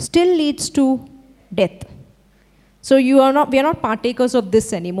also, still leads to death. So we are not partakers of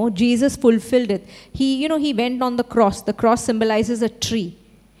this anymore. Jesus fulfilled it. He went on the cross. The cross symbolizes a tree.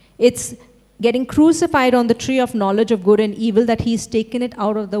 It's getting crucified on the tree of knowledge of good and evil, that he's taken it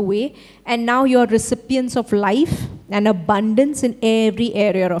out of the way. And now you're recipients of life and abundance in every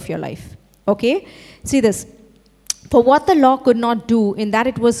area of your life. Okay? See this. For what the law could not do, in that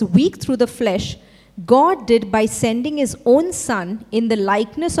it was weak through the flesh, God did by sending his own Son in the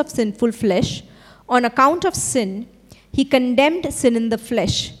likeness of sinful flesh. On account of sin, he condemned sin in the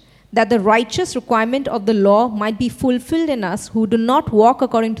flesh, that the righteous requirement of the law might be fulfilled in us who do not walk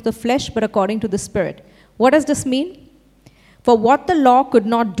according to the flesh but according to the Spirit. What does this mean? For what the law could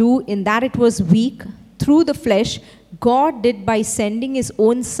not do, in that it was weak through the flesh, God did by sending his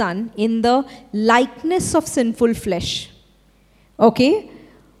own Son in the likeness of sinful flesh. Okay?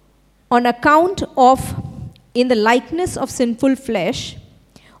 In the likeness of sinful flesh,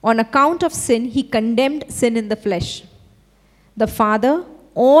 on account of sin, he condemned sin in the flesh. The Father,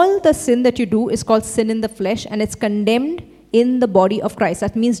 all the sin that you do is called sin in the flesh, and it's condemned in the body of Christ.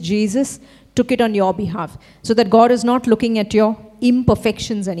 That means Jesus took it on your behalf, so that God is not looking at your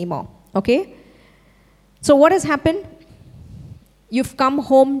imperfections anymore. Okay? So what has happened? You've come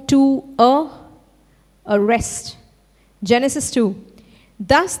home to a rest. Genesis 2.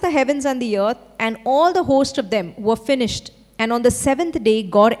 Thus the heavens and the earth and all the host of them were finished. And on the seventh day,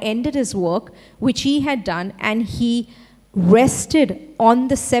 God ended his work, which he had done, and he rested on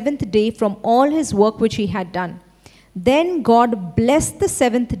the seventh day from all his work which he had done. Then God blessed the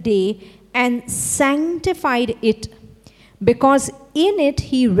seventh day and sanctified it, because in it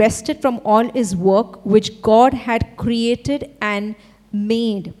he rested from all his work which God had created and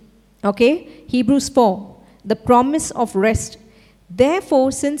made. Okay? Hebrews 4, the promise of rest.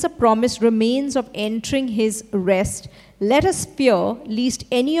 Therefore, since a promise remains of entering his rest, let us fear lest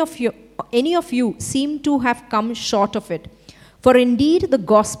any of you seem to have come short of it. For indeed the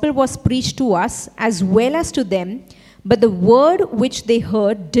gospel was preached to us as well as to them, but the word which they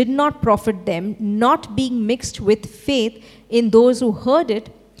heard did not profit them, not being mixed with faith in those who heard it.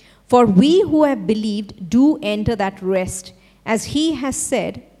 For we who have believed do enter that rest, as he has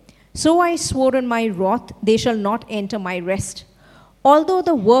said, so I swore in my wrath, they shall not enter my rest, although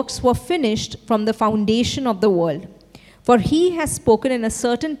the works were finished from the foundation of the world. For he has spoken in a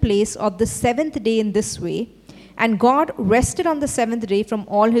certain place of the seventh day in this way, and God rested on the seventh day from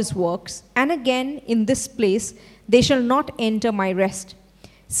all his works, and again in this place they shall not enter my rest.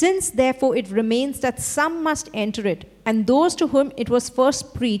 Since therefore it remains that some must enter it, and those to whom it was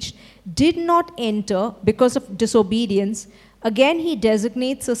first preached did not enter because of disobedience, again he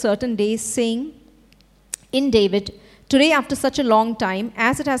designates a certain day, saying in David, today after such a long time,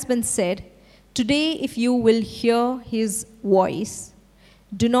 as it has been said, today if you will hear his voice,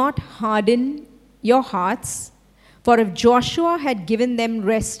 do not harden your hearts, for if Joshua had given them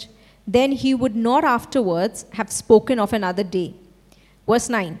rest, then he would not afterwards have spoken of another day. Verse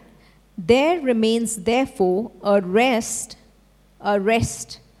 9, there remains therefore a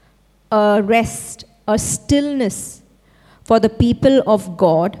stillness for the people of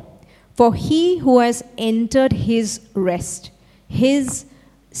God, for he who has entered his rest, his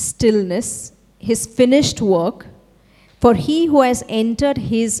stillness, his finished work, for he who has entered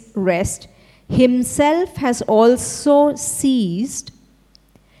his rest, himself has also ceased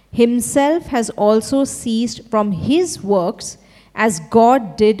from his works, as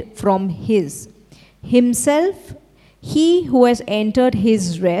God did from his. Himself, he who has entered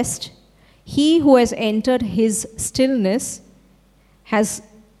his rest, he who has entered his stillness, has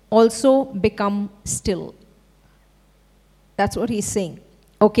also become still. That's what he's saying.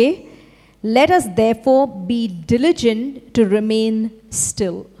 Okay? Let us therefore be diligent to remain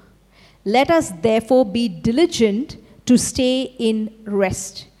still. Let us therefore be diligent to stay in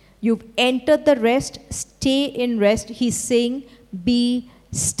rest. You've entered the rest, stay in rest. He's saying, be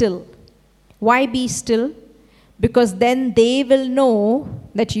still. Why be still? Because then they will know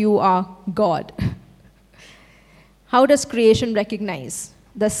that you are God. How does creation recognize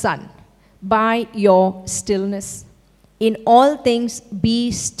the Son? By your stillness. In all things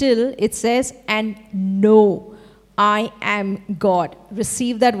be still, it says, and know I am God.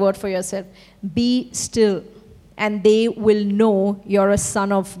 Receive that word for yourself. Be still, and they will know you're a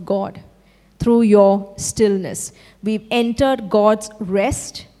son of God through your stillness. We've entered God's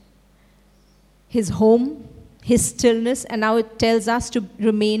rest, his home, his stillness, and now it tells us to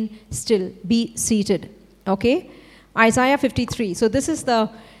remain still, be seated. Okay? Isaiah 53. So this is the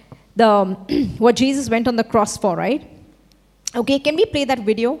what Jesus went on the cross for, right? Okay, can we play that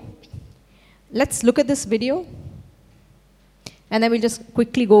video? Let's look at this video, and then we'll just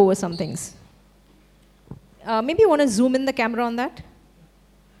quickly go over some things. Maybe you want to zoom in the camera on that?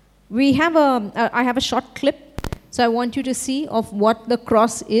 We have I have a short clip, so I want you to see of what the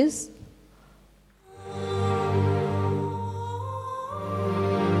cross is.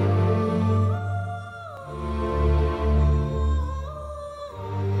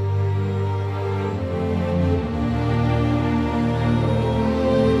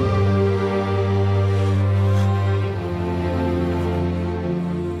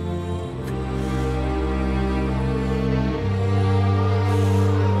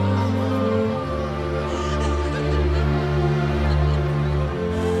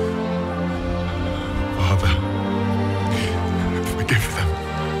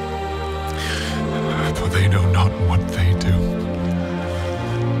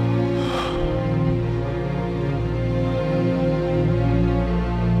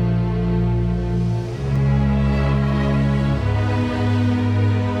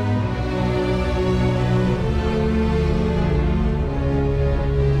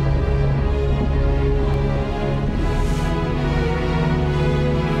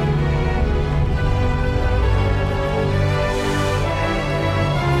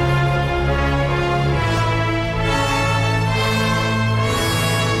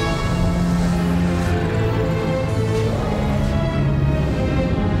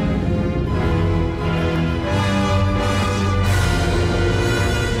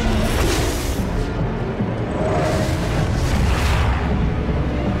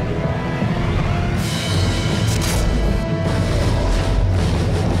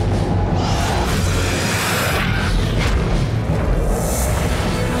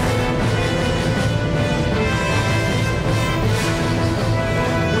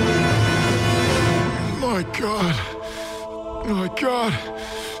 My God,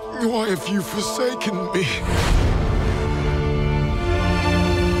 why have you forsaken me?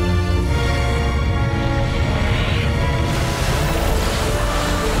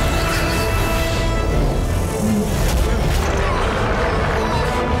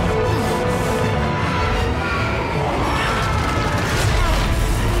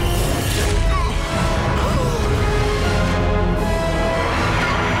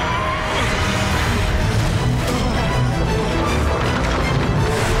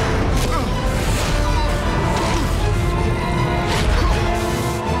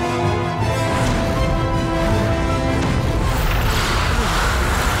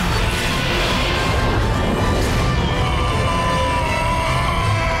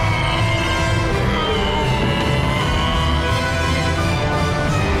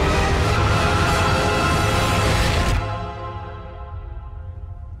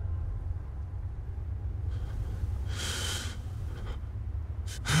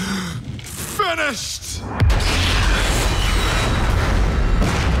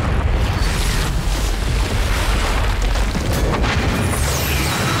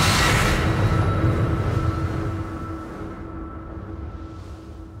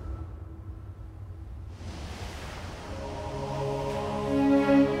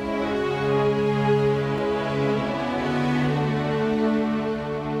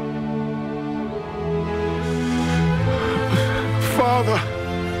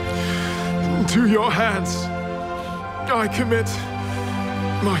 your hands I commit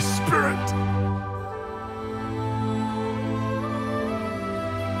my spirit.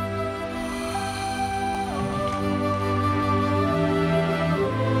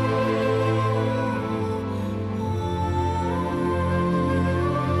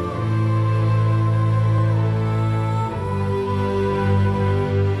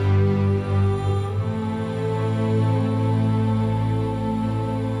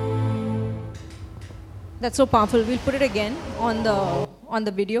 That's so powerful. We'll put it again on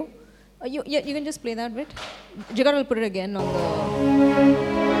the video. You can just play that bit. Jigar will put it again on the...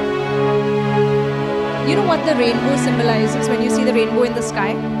 You know what the rainbow symbolizes when you see the rainbow in the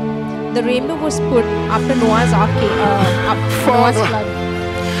sky? The rainbow was put after Noah's Ark, Noah's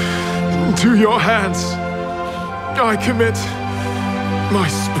flood. To your hands I commit my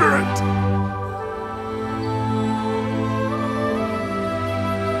spirit.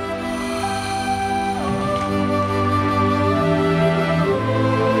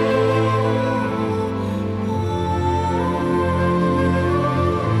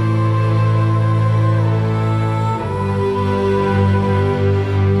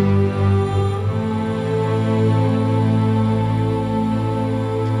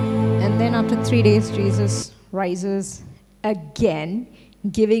 And then after 3 days, Jesus rises again,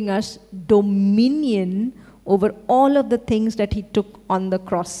 giving us dominion over all of the things that he took on the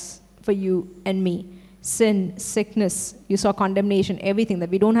cross for you and me. Sin, sickness, you saw condemnation, everything, that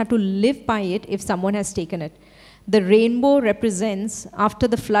we don't have to live by it if someone has taken it. The rainbow represents, after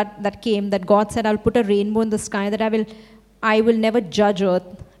the flood that came, that God said, I'll put a rainbow in the sky, that I will never judge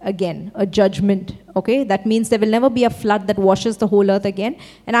earth again, a judgment, okay? That means there will never be a flood that washes the whole earth again,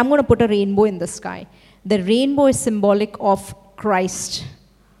 and I'm going to put a rainbow in the sky. The rainbow is symbolic of Christ,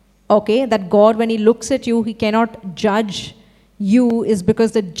 okay? That God, when he looks at you, he cannot judge you, is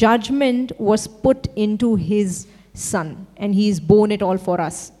because the judgment was put into his Son, and he's borne it all for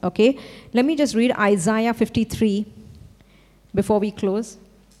us, okay? Let me just read Isaiah 53 before we close.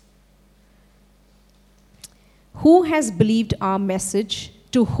 Who has believed our message?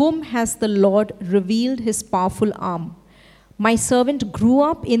 To whom has the Lord revealed his powerful arm? My servant grew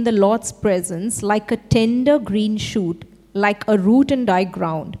up in the Lord's presence like a tender green shoot, like a root in dry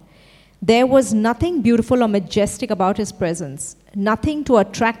ground. There was nothing beautiful or majestic about his presence, nothing to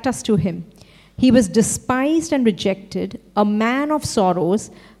attract us to him. He was despised and rejected, a man of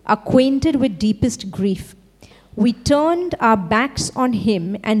sorrows, acquainted with deepest grief. We turned our backs on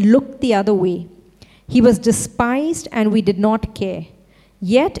him and looked the other way. He was despised and we did not care.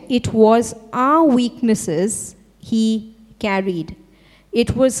 Yet it was our weaknesses he carried.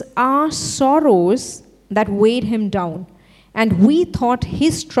 It was our sorrows that weighed him down. And we thought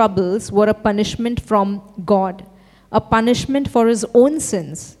his troubles were a punishment from God, a punishment for his own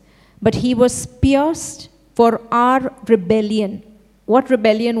sins. But he was pierced for our rebellion. What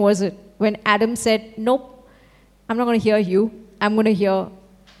rebellion was it? When Adam said, nope, I'm not going to hear you. I'm going to hear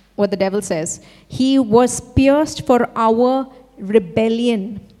what the devil says. He was pierced for our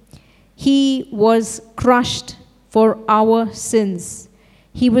rebellion. He was crushed for our sins.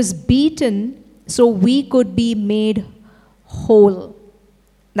 He was beaten so we could be made whole.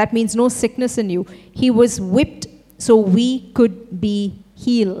 That means no sickness in you. He was whipped so we could be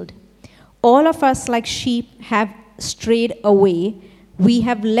healed. All of us, like sheep, have strayed away. We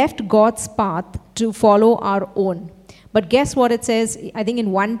have left God's path to follow our own. But guess what it says, I think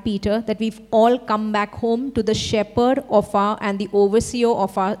in 1 Peter, that we've all come back home to the shepherd of our and the overseer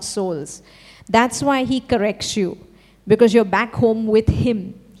of our souls. That's why he corrects you, because you're back home with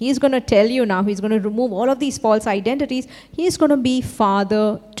him. He's going to tell you now, he's going to remove all of these false identities. He's going to be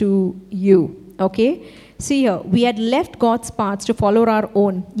father to you, okay? See here, we had left God's paths to follow our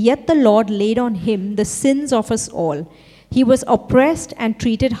own, yet the Lord laid on him the sins of us all. He was oppressed and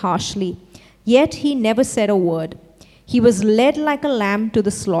treated harshly, yet he never said a word. He was led like a lamb to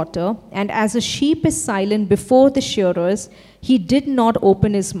the slaughter, and as a sheep is silent before the shearers, he did not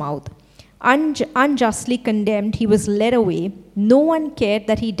open his mouth. Unjustly condemned, he was led away. No one cared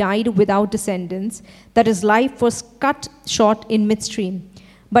that he died without descendants, that his life was cut short in midstream.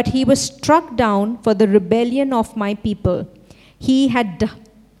 But he was struck down for the rebellion of my people. He had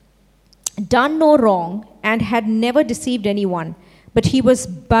done no wrong and had never deceived anyone, but he was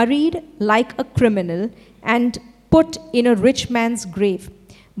buried like a criminal and put in a rich man's grave.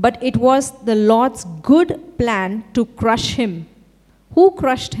 But it was the Lord's good plan to crush him. Who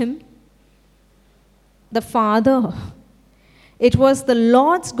crushed him? The Father. It was the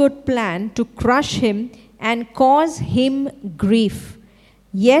Lord's good plan to crush him and cause him grief.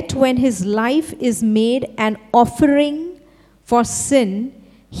 Yet when his life is made an offering for sin,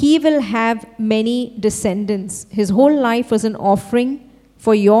 He will have many descendants. His whole life was an offering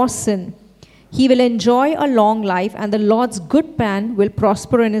for your sin. He will enjoy a long life, and the Lord's good plan will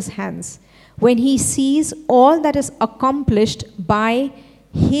prosper in his hands. When he sees all that is accomplished by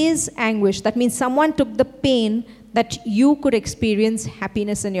his anguish, that means someone took the pain that you could experience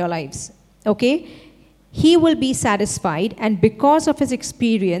happiness in your lives. Okay? He will be satisfied, and because of his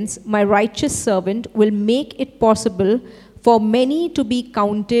experience, my righteous servant will make it possible for many to be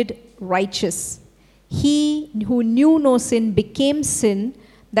counted righteous. He who knew no sin became sin,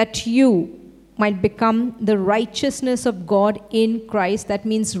 that you might become the righteousness of God in Christ. That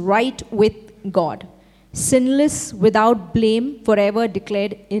means right with God. Sinless, without blame, forever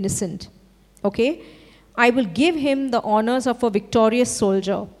declared innocent. Okay? I will give him the honors of a victorious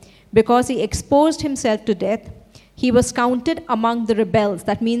soldier. Because he exposed himself to death, he was counted among the rebels.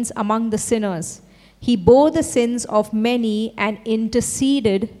 That means among the sinners. He bore the sins of many and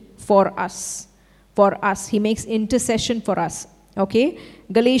interceded for us. For us. He makes intercession for us. Okay?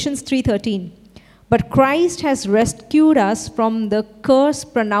 Galatians 3:13. But Christ has rescued us from the curse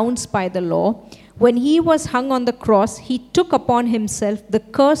pronounced by the law. When he was hung on the cross, he took upon himself the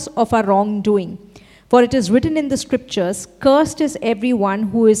curse of our wrongdoing. For it is written in the scriptures, cursed is everyone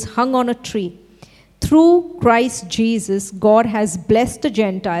who is hung on a tree. Through Christ Jesus, God has blessed the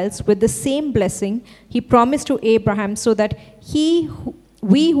Gentiles with the same blessing he promised to Abraham, so that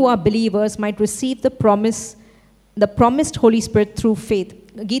we who are believers might receive the promised Holy Spirit through faith.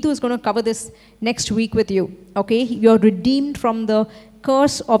 Geetu is going to cover this next week with you. Okay? You're redeemed from the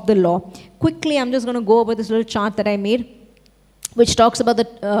curse of the law. Quickly, I'm just going to go over this little chart that I made, which talks about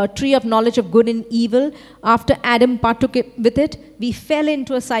the tree of knowledge of good and evil. After Adam partook with it, we fell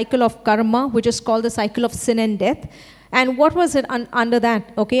into a cycle of karma, which is called the cycle of sin and death. And what was it under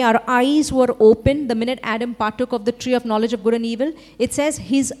that? Okay, our eyes were opened the minute Adam partook of the tree of knowledge of good and evil. It says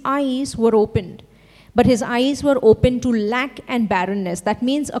his eyes were opened. But his eyes were open to lack and barrenness. That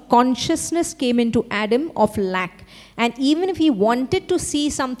means a consciousness came into Adam of lack. And even if he wanted to see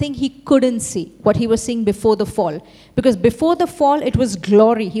something, he couldn't see what he was seeing before the fall. Because before the fall, it was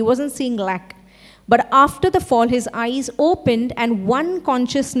glory. He wasn't seeing lack. But after the fall, his eyes opened and one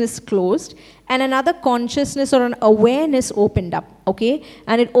consciousness closed and another consciousness or an awareness opened up. Okay?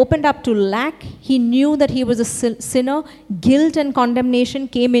 And it opened up to lack. He knew that he was a sinner. Guilt and condemnation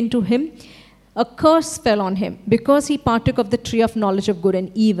came into him. A curse fell on him because he partook of the tree of knowledge of good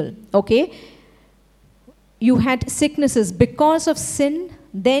and evil. Okay? You had sicknesses because of sin.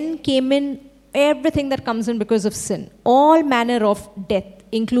 Then came in everything that comes in because of sin. All manner of death,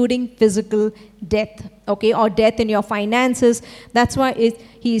 including physical death. Okay? Or death in your finances. That's why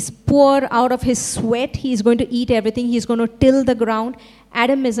he's poor out of his sweat. He's going to eat everything. He's going to till the ground.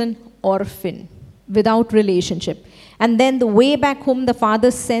 Adam is an orphan without relationship. And then the way back home, the Father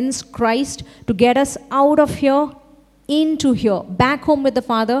sends Christ to get us out of here into here. Back home with the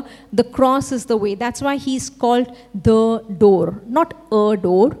Father, the cross is the way. That's why he's called the door. Not a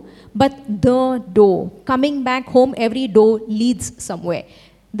door, but the door. Coming back home, every door leads somewhere.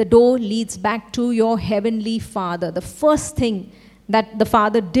 The door leads back to your heavenly Father. The first thing that the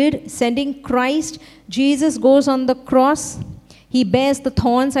Father did, sending Christ, Jesus goes on the cross. He bears the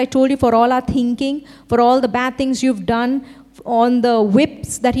thorns, I told you, for all our thinking, for all the bad things you've done, on the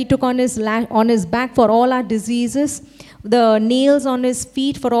whips that he took on his back for all our diseases, the nails on his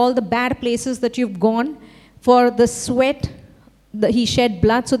feet for all the bad places that you've gone, for the sweat, he shed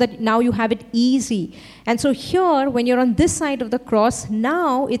blood so that now you have it easy. And so here, when you're on this side of the cross,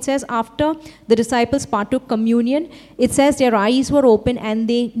 now it says after the disciples partook communion, it says their eyes were open and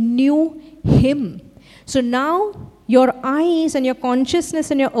they knew him. So now, your eyes and your consciousness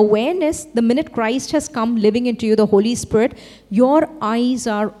and your awareness, the minute Christ has come living into you, the Holy Spirit, your eyes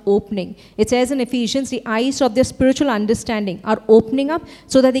are opening. It says in Ephesians, the eyes of their spiritual understanding are opening up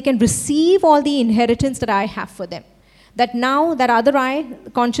so that they can receive all the inheritance that I have for them. That now that other eye,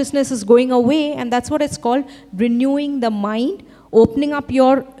 consciousness is going away, and that's what it's called, renewing the mind, opening up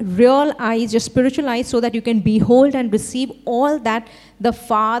your real eyes, your spiritual eyes, so that you can behold and receive all that the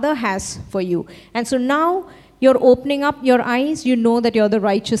Father has for you. And so now, you're opening up your eyes, you know that you're the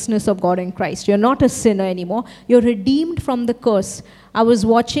righteousness of God in Christ. You're not a sinner anymore. You're redeemed from the curse. I was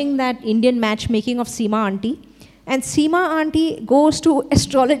watching that Indian matchmaking of Seema Auntie. And Seema Auntie goes to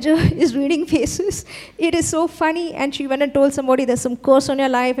astrologer, is reading faces. It is so funny. And she went and told somebody there's some curse on your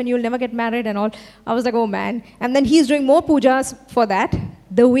life and you'll never get married and all. I was like, oh man. And then he's doing more pujas for that.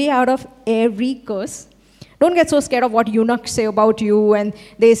 The way out of every curse. Don't get so scared of what eunuchs say about you and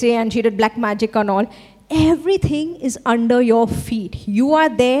they say and she did black magic and all. Everything is under your feet. You are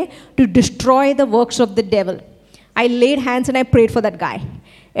there to destroy the works of the devil. I laid hands and I prayed for that guy.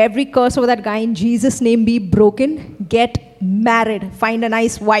 Every curse over that guy in Jesus' name be broken. Get married. Find a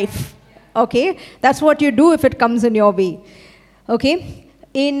nice wife. Okay? That's what you do if it comes in your way. Okay?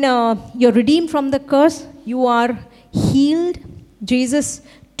 You're redeemed from the curse. You are healed. Jesus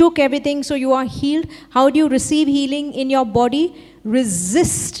took everything, so you are healed. How do you receive healing in your body?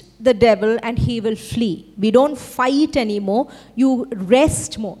 Resist the devil and he will flee. We don't fight anymore. You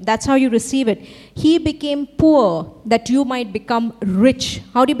rest more. That's how you receive it. He became poor that you might become rich.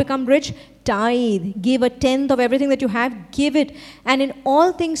 How do you become rich? Tithe. Give 1/10 of everything that you have. Give it. And in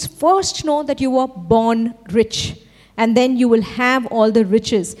all things, first know that you were born rich. And then you will have all the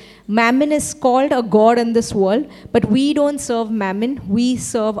riches. Mammon is called a god in this world, but we don't serve mammon, we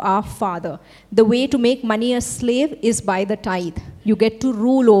serve our Father. The way to make money a slave is by the tithe. You get to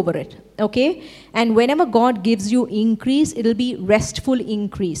rule over it, okay? And whenever God gives you increase, it'll be restful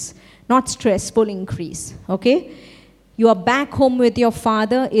increase, not stressful increase, okay? You are back home with your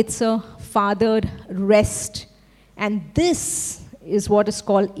Father, it's a fathered rest. And this is what is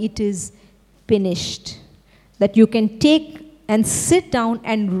called, it is finished. That you can take and sit down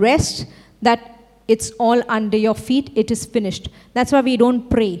and rest, that it's all under your feet, it is finished. That's why we don't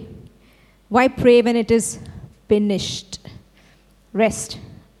pray. Why pray when it is finished? Rest.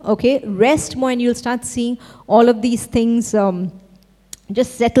 Okay? Rest more and you'll start seeing all of these things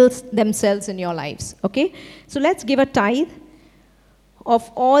just settle themselves in your lives. Okay? So let's give a tithe of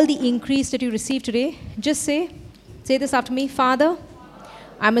all the increase that you receive today. Just say this after me. Father,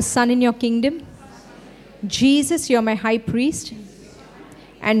 I'm a son in your kingdom. Jesus, you're my high priest.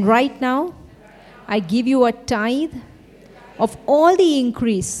 And right now, I give you a tithe of all the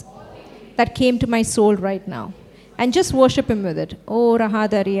increase that came to my soul right now. And just worship him with it. Oh,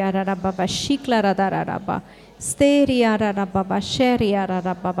 rahadariya rarababa, shikla radarababa, steriya rarababa, sheriya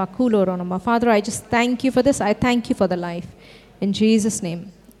rarababa, kuloronoma. Father, I just thank you for this. I thank you for the life. In Jesus'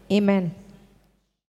 name, amen.